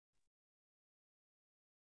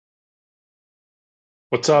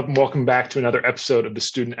What's up? And welcome back to another episode of the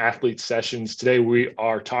Student Athlete Sessions. Today we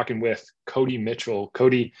are talking with Cody Mitchell.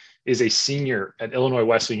 Cody is a senior at Illinois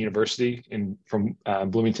Wesleyan University from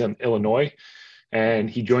Bloomington, Illinois, and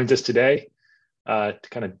he joins us today to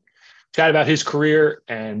kind of chat about his career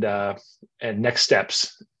and next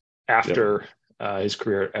steps Yep. after his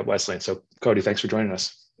career at Wesleyan. So, Cody, thanks for joining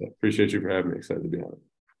us. Appreciate you for having me. Excited to be on it.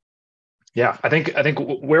 Yeah, I think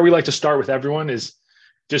where we like to start with everyone is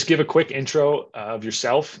just give a quick intro of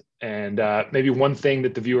yourself and maybe one thing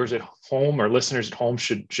that the viewers at home or listeners at home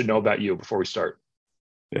should know about you before we start.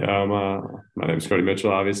 Yeah, my name is Cody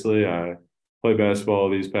Mitchell. Obviously, I played basketball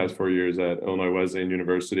these past 4 years at Illinois Wesleyan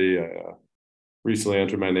University. I recently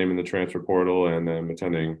entered my name in the transfer portal, and I'm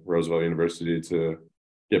attending Roosevelt University to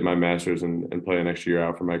get my master's and play an extra year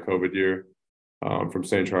out for my COVID year. From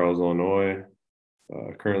St. Charles, Illinois.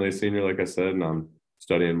 Currently a senior, like I said, and I'm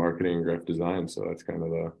studying marketing and graphic design. So that's kind of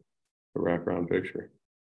the wraparound picture.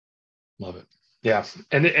 Love it. Yeah.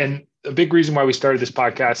 And a big reason why we started this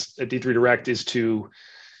podcast at D3 Direct is to,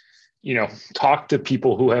 talk to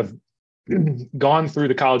people who have gone through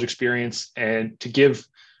the college experience and to give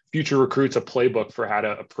future recruits a playbook for how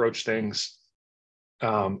to approach things.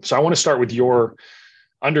 So I want to start with your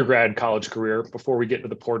undergrad college career before we get to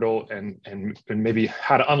the portal and maybe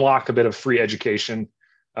how to unlock a bit of free education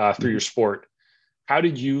through your sport. How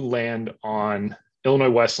did you land on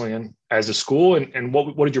Illinois Wesleyan as a school, and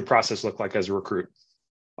what did your process look like as a recruit?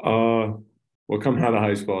 Well, coming out of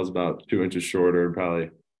high school, I was about 2 inches shorter,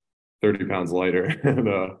 probably 30 pounds lighter,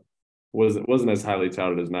 and wasn't as highly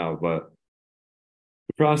touted as now. But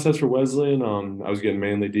the process for Wesleyan, I was getting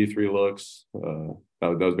mainly D3 looks.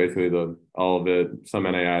 That was basically all of it. Some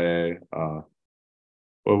NAIA.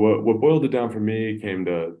 But what boiled it down for me came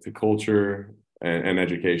to culture and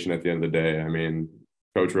education. At the end of the day, I mean,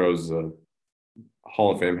 Coach Rose is a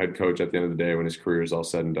Hall of Fame head coach at the end of the day when his career is all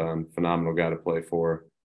said and done. Phenomenal guy to play for.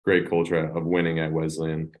 Great culture of winning at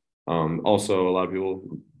Wesleyan. Also, a lot of people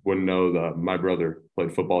wouldn't know that my brother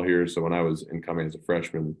played football here. So when I was incoming as a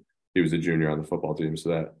freshman, he was a junior on the football team.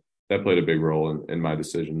 So that played a big role in my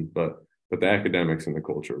decision. But the academics and the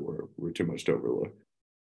culture were too much to overlook.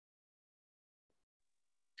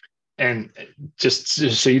 And just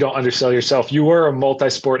so you don't undersell yourself, you were a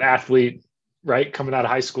multi-sport athlete, right? Coming out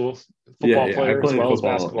of high school, football Yeah. I player as played well as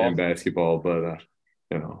football and basketball. basketball,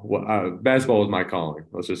 but basketball was my calling.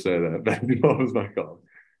 Let's just say that basketball was my calling.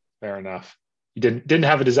 Fair enough. You didn't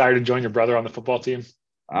have a desire to join your brother on the football team?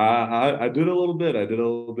 I did a little bit. I did a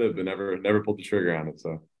little bit, but never pulled the trigger on it.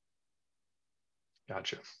 So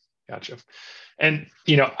Gotcha. And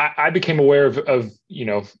I became aware of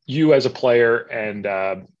you as a player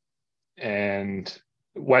and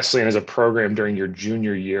Wesleyan as a program during your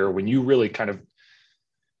junior year when you really kind of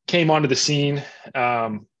came onto the scene.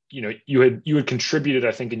 You had contributed,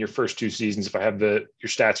 I think, in your first two seasons, if I have your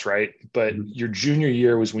stats right. But your junior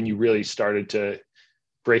year was when you really started to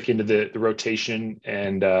break into the rotation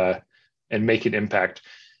and make an impact.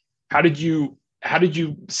 How did you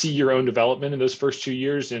see your own development in those first 2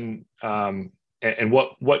 years, and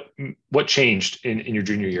what changed in your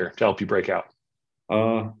junior year to help you break out?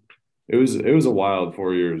 it was a wild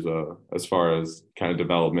 4 years as far as kind of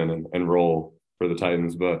development and role for the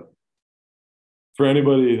Titans, but for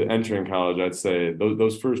anybody entering college, I'd say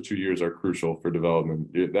those first 2 years are crucial for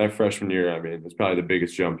development. That freshman year, I mean, it's probably the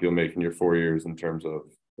biggest jump you'll make in your 4 years in terms of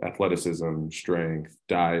athleticism, strength,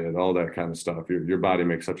 diet, all that kind of stuff. Your body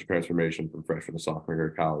makes such a transformation from freshman to sophomore year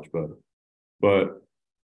of college. But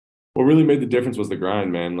what really made the difference was the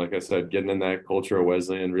grind, man. Like I said, getting in that culture of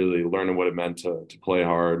Wesleyan, really learning what it meant to play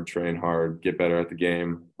hard, train hard, get better at the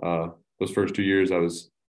game. Those first 2 years, I was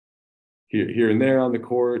here and there on the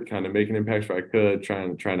court, kind of making impacts where I could,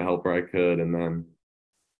 trying to help where I could. And then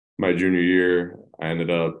my junior year, I ended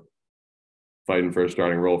up fighting for a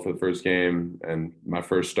starting role for the first game, and my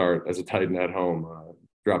first start as a Titan at home,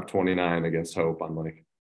 dropped 29 against Hope on like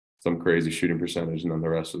some crazy shooting percentage, and then the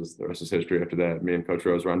rest is history. After that, me and Coach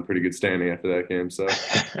Rose were on pretty good standing after that game. So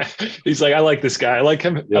he's like, I like this guy. I like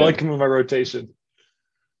him. yeah. I like him in my rotation.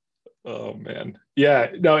 Oh man,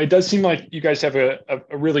 yeah. No, it does seem like you guys have a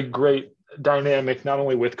really great dynamic, not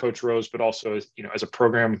only with Coach Rose, but also as a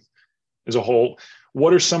program as a whole.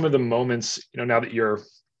 What are some of the moments, now that your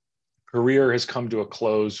career has come to a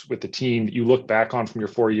close with the team, that you look back on from your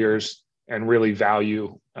 4 years and really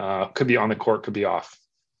value? Could be on the court, could be off.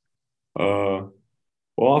 Well,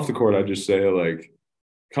 off the court, I just say, like,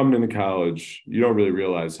 coming into college, you don't really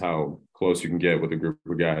realize how close you can get with a group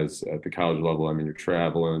of guys at the college level. I mean, you're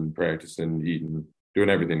traveling, practicing, eating, doing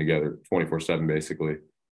everything together 24/7, basically.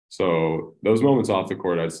 So those moments off the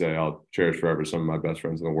court, I'd say I'll cherish forever. Some of my best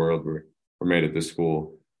friends in the world. were made at this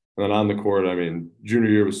school. And then on the court, I mean, junior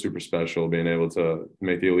year was super special, being able to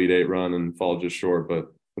make the Elite Eight run and fall just short.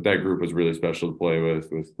 But that group was really special to play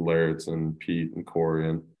with Larrets and Pete and Corey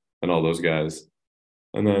and all those guys.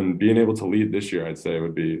 And then being able to lead this year, I'd say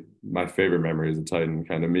would be my favorite memory as a Titan.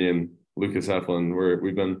 Kind of me and Lucas Heflin,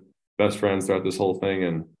 we've been best friends throughout this whole thing,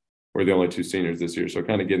 and we're the only two seniors this year. So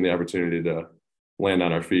kind of getting the opportunity to land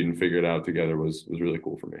on our feet and figure it out together was really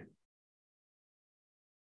cool for me.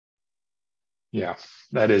 Yeah,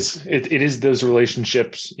 that is it. It is those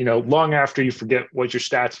relationships, long after you forget what your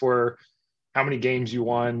stats were, how many games you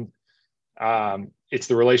won. It's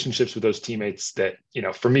the relationships with those teammates that,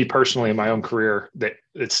 for me personally in my own career that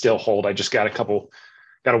still hold. I just got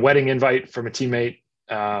a wedding invite from a teammate,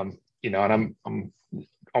 and I'm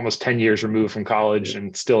almost 10 years removed from college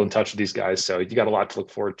and still in touch with these guys. So you got a lot to look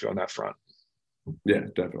forward to on that front. Yeah,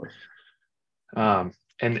 definitely.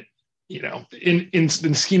 And in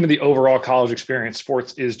the scheme of the overall college experience,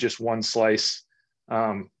 sports is just one slice.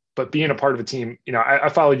 But being a part of a team, I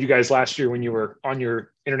followed you guys last year when you were on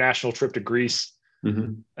your international trip to Greece.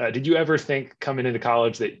 Mm-hmm. Did you ever think coming into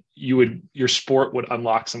college that your sport would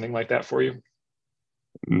unlock something like that for you?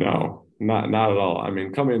 No, not at all. I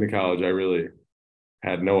mean, coming into college, I really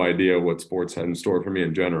had no idea what sports had in store for me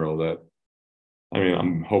in general.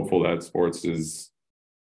 I'm hopeful that sports is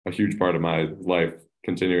a huge part of my life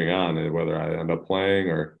continuing on, and whether I end up playing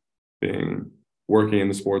or working in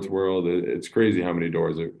the sports world. It's crazy how many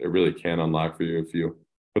doors it really can unlock for you if you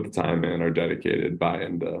put the time in, or dedicated, buy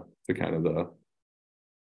into kind of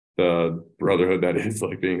the brotherhood that is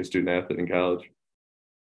like being a student athlete in college.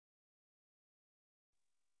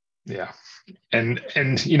 Yeah. And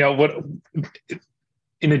what,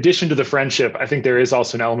 in addition to the friendship, I think there is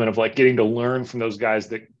also an element of like getting to learn from those guys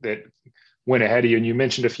that went ahead of you. And you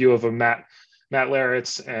mentioned a few of them, Matt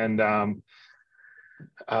Larrets and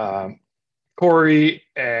Corey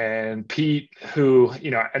and Pete, who,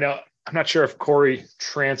 I know, I'm not sure if Corey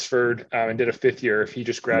transferred and did a fifth year, if he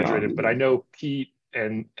just graduated, but I know Pete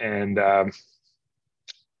and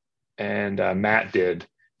Matt did.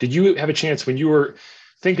 Did you have a chance, when you were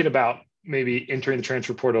thinking about maybe entering the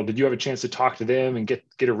transfer portal, did you have a chance to talk to them and get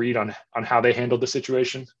a read on how they handled the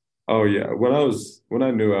situation? Oh yeah. When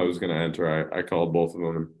I knew I was going to enter, I called both of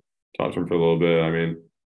them and talked to them for a little bit. I mean,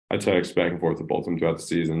 I text back and forth with both of them throughout the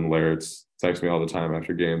season. Larry's text me all the time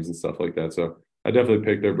after games and stuff like that. So I definitely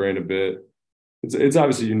picked their brain a bit. It's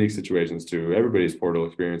obviously unique situations too. Everybody's portal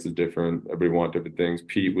experience is different. Everybody wants different things.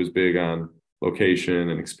 Pete was big on location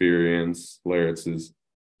and experience. Larry's is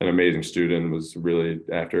an amazing student, was really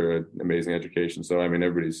after an amazing education. So I mean,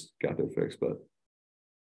 everybody's got their fix. But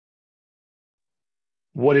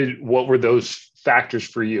what were those factors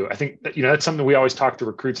for you? I think that, that's something we always talk to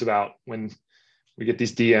recruits about when we get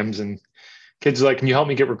these DMs and kids are like, can you help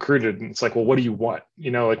me get recruited? And it's like, well, what do you want?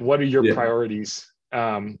 Like, what are your priorities?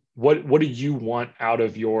 What do you want out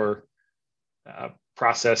of your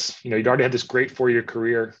process? You'd already had this great 4-year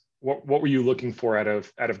career. What were you looking for out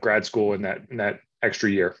of grad school in that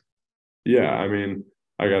extra year? Yeah, I mean,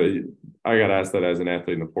 I got asked that as an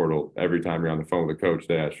athlete in the portal. Every time you're on the phone with a coach,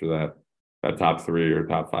 they ask for that top 3 or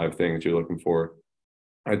top 5 things you're looking for.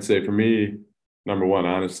 I'd say for me, number one,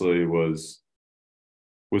 honestly, was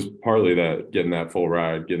partly that getting that full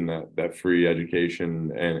ride, getting that free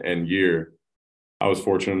education and year. I was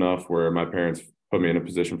fortunate enough where my parents put me in a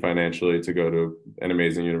position financially to go to an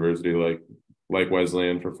amazing university like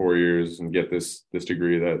Wesleyan for 4 years and get this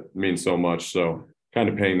degree that means so much. So kind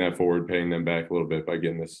of paying that forward, paying them back a little bit by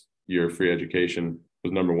getting this year of free education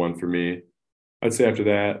was number one for me. I'd say after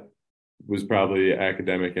that was probably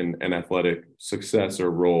academic and athletic success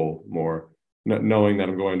or role more, knowing that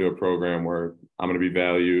I'm going to a program where I'm going to be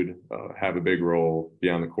valued, have a big role,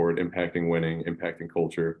 be on the court, impacting winning, impacting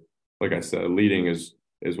culture. Like I said, leading is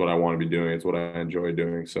what I want to be doing. It's what I enjoy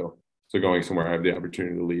doing. So going somewhere I have the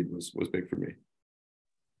opportunity to lead was big for me.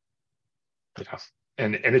 Yeah.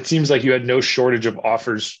 And it seems like you had no shortage of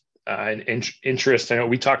offers and interest. I know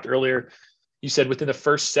we talked earlier, you said within the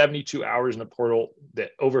first 72 hours in the portal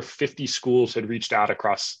that over 50 schools had reached out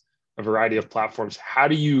across a variety of platforms. How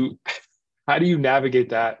do you navigate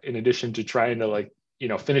that in addition to trying to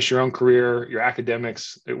finish your own career, your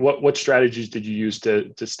academics? What strategies did you use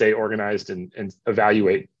to stay organized and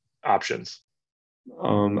evaluate options?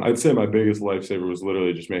 I'd say my biggest lifesaver was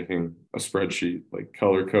literally just making a spreadsheet, like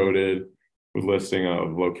color coded, with listing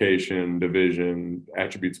of location, division,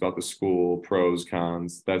 attributes about the school, pros,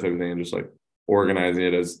 cons, that type of thing, and just like organizing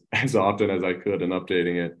it as often as I could and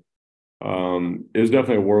updating it. It was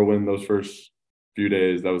definitely a whirlwind those first few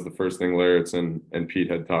days. That was the first thing Larrets and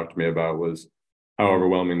Pete had talked to me about, was how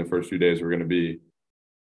overwhelming the first few days were going to be.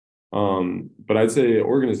 But I'd say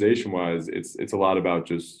organization wise, it's a lot about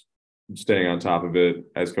just staying on top of it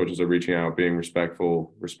as coaches are reaching out, being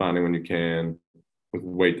respectful, responding when you can with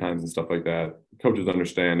wait times and stuff like that. Coaches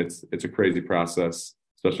understand it's a crazy process,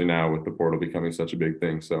 especially now with the portal becoming such a big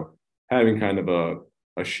thing. So having kind of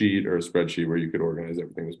a sheet or a spreadsheet where you could organize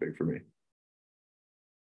everything was big for me.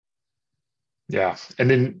 Yeah. And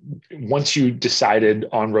then once you decided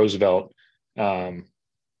on Roosevelt, um,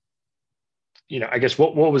 I guess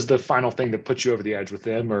what was the final thing that put you over the edge with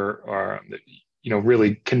them, or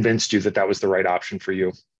really convinced you that that was the right option for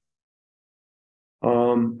you?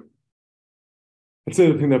 Um, I'd say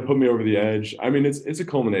the thing that put me over the edge. I mean, it's a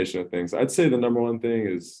culmination of things. I'd say the number one thing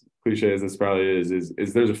is cliche as this probably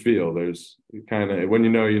is there's a feel. There's kind of when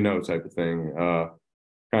you know type of thing.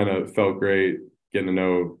 Kind of felt great getting to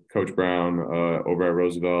know Coach Brown over at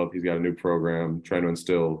Roosevelt. He's got a new program, trying to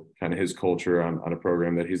instill kind of his culture on a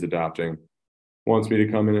program that he's adopting. Wants me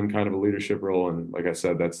to come in kind of a leadership role, and like I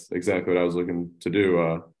said, that's exactly what I was looking to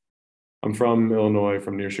do. I'm from Illinois,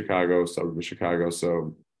 from near Chicago, suburb of Chicago,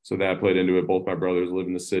 so that played into it. Both my brothers live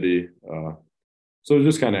in the city. So it was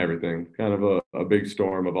just kind of everything, kind of a big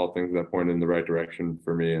storm of all things that pointed in the right direction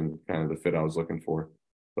for me and kind of the fit I was looking for.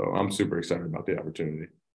 So I'm super excited about the opportunity.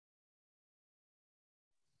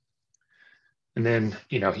 And then,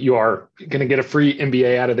 you are going to get a free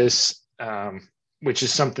MBA out of this, which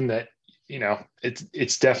is something that,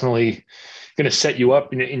 it's definitely going to set you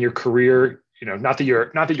up in your career. Not that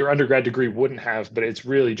your undergrad degree wouldn't have, but it's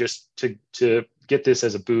really just to get this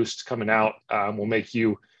as a boost coming out will make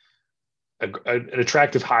you an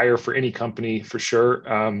attractive hire for any company for sure.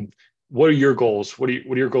 What are your goals? What are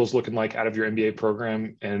your goals looking like out of your MBA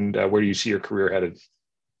program, and where do you see your career headed?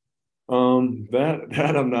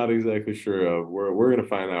 That I'm not exactly sure of. We're gonna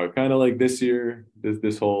find out. Kind of like this year,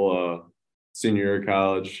 this whole senior year of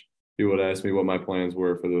college, people would ask me what my plans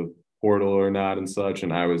were for the portal or not and such,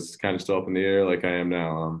 and I was kind of still up in the air like I am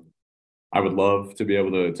now. I would love to be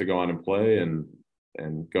able to go on and play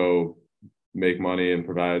and go make money and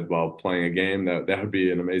provide while playing a game. That would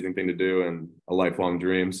be an amazing thing to do and a lifelong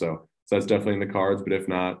dream. So that's definitely in the cards. But if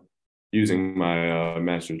not, using my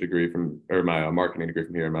master's degree from or my marketing degree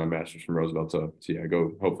from here and my master's from Roosevelt to yeah,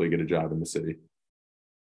 go hopefully get a job in the city.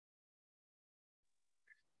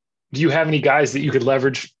 Do you have any guys that you could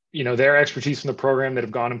leverage, their expertise from the program that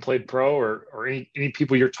have gone and played pro, or any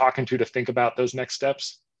people you're talking to think about those next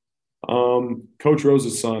steps? Coach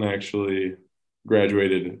Rose's son actually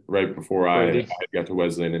graduated right before I Brady. got to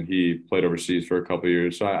Wesleyan, and he played overseas for a couple of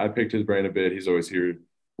years. So I picked his brain a bit. He's always here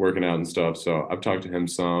working out and stuff. So I've talked to him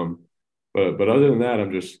some. But other than that,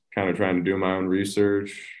 I'm just kind of trying to do my own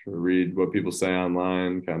research, read what people say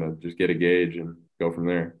online, kind of just get a gauge and go from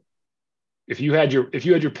there. If you had your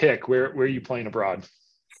pick, where are you playing abroad?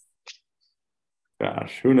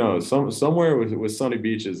 Gosh, who knows? Somewhere with sunny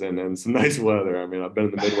beaches and some nice weather. I mean, I've been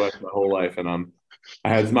in the Midwest my whole life, and I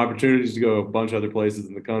had some opportunities to go a bunch of other places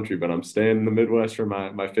in the country, but I'm staying in the Midwest for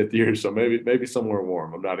my fifth year, so maybe somewhere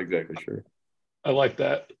warm. I'm not exactly sure. I like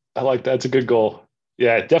that. I like that. It's a good goal.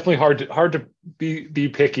 Yeah, definitely hard to be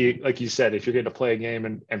picky, like you said, if you're going to play a game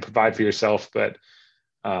and provide for yourself. But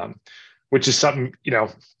which is something,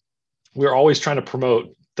 we're always trying to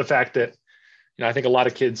promote the fact that, I think a lot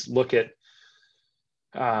of kids look at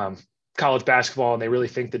college basketball and they really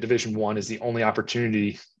think that Division I is the only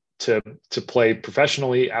opportunity to play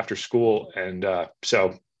professionally after school. And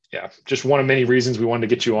so, yeah, just one of many reasons we wanted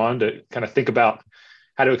to get you on to kind of think about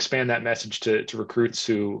how to expand that message to recruits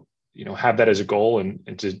who, have that as a goal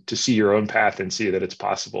and to see your own path and see that it's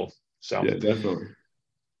possible. So Yeah, definitely.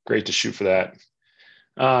 great to shoot for that.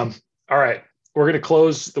 All right. We're going to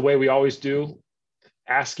close the way we always do,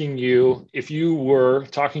 asking you if you were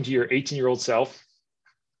talking to your 18-year-old self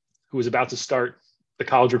who was about to start the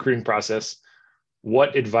college recruiting process,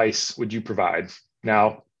 what advice would you provide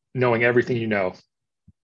now, knowing everything you know?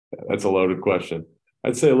 That's a loaded question.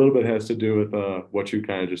 I'd say a little bit has to do with what you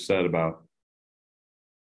kind of just said about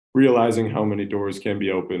realizing how many doors can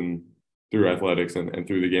be open through athletics and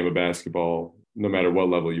through the game of basketball, no matter what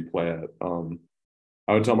level you play at.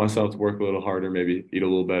 I would tell myself to work a little harder, maybe eat a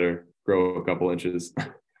little better, grow a couple inches.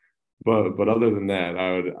 But other than that,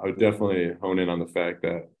 I would definitely hone in on the fact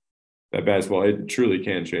that basketball, it truly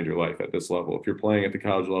can change your life at this level. If you're playing at the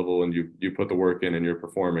college level and you put the work in and you're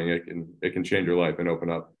performing, it can change your life and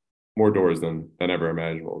open up more doors than ever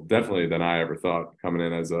imaginable. Definitely than I ever thought coming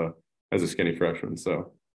in as a skinny freshman.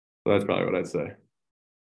 So that's probably what I'd say.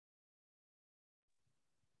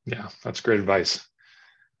 Yeah, that's great advice.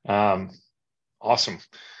 Awesome.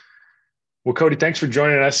 Well, Cody, thanks for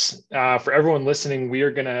joining us. For everyone listening,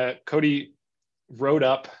 Cody wrote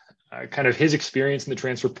up kind of his experience in the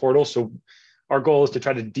transfer portal. So our goal is to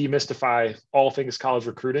try to demystify all things college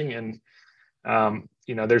recruiting. And,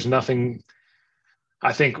 there's nothing,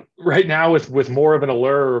 I think right now with more of an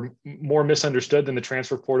allure or more misunderstood than the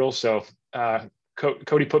transfer portal. So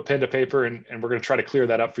Cody put pen to paper and we're going to try to clear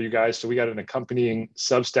that up for you guys. So we got an accompanying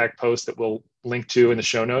Substack post that we'll link to in the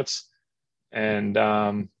show notes. And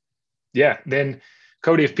then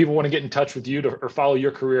Cody, if people want to get in touch with you or follow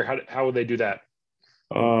your career, how would they do that?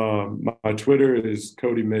 My Twitter is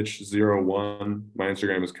CodyMitch01. My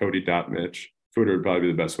Instagram is Cody.Mitch. Twitter would probably be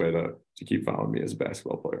the best way to keep following me as a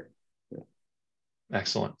basketball player. Yeah.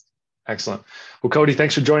 Excellent. Well, Cody,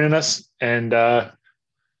 thanks for joining us, and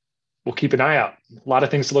we'll keep an eye out. A lot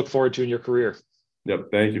of things to look forward to in your career.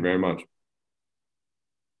 Yep. Thank you very much.